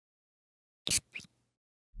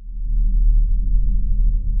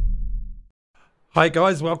Hi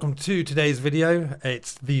guys, welcome to today's video.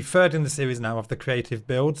 It's the third in the series now of the creative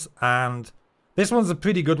builds, and this one's a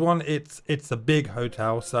pretty good one. It's a big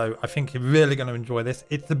hotel, so I think you're really going to enjoy this.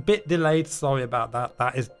 It's a bit delayed, sorry about that.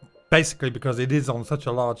 That is basically because it is on such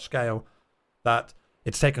a large scale that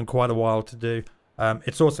it's taken quite a while to do.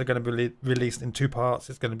 It's also going to be released in two parts.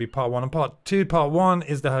 It's going to be part 1 and part 2. Part 1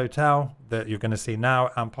 is the hotel that you're going to see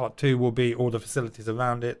now, and part 2 will be all the facilities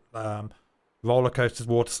around it. Roller coasters,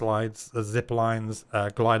 water slides, zip lines,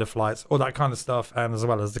 glider flights, all that kind of stuff, and as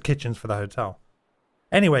well as the kitchens for the hotel.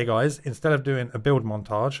 Anyway guys, instead of doing a build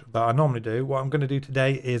montage that I normally do, what I'm going to do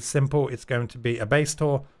today is simple. It's going to be a base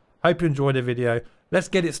tour. Hope you enjoyed the video. Let's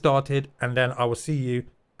get it started, and then I will see you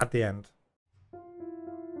at the end.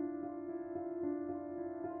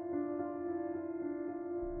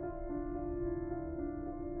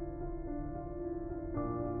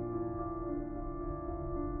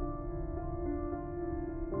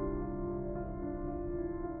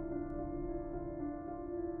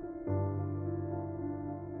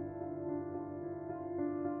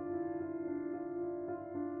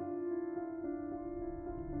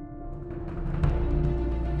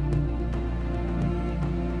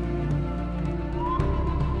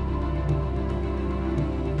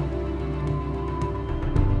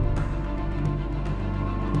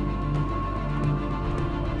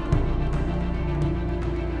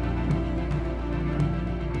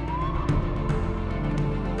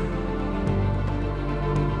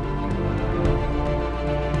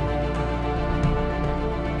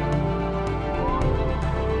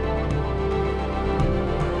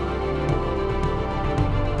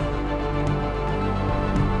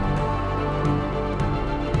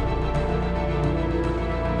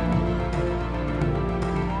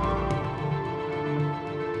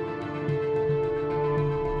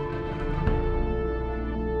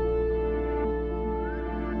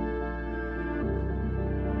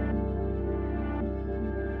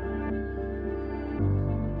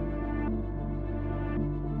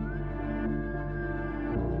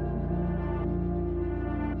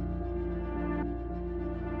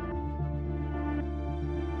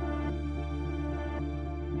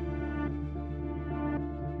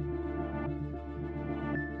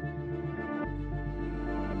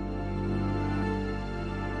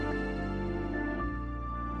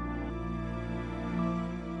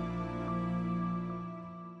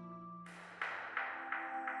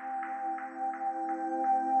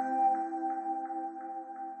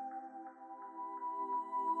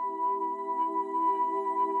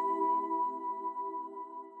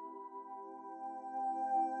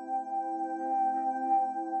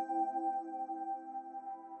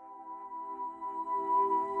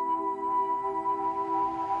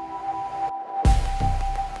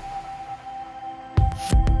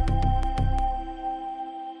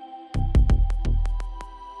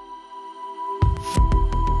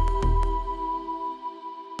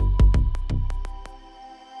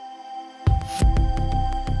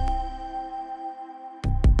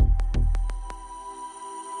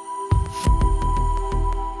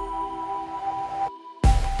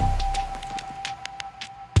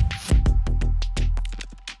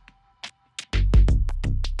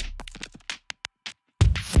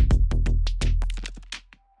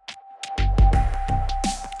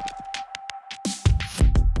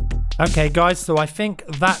 Okay guys, so I think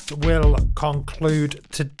that will conclude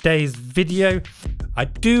today's video. I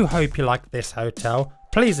do hope you like this hotel.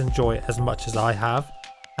 Please enjoy it as much as I have.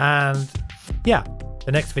 And yeah,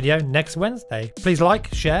 the next video next Wednesday. Please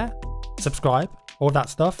like, share, subscribe, all that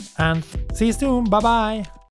stuff. And see you soon. Bye bye.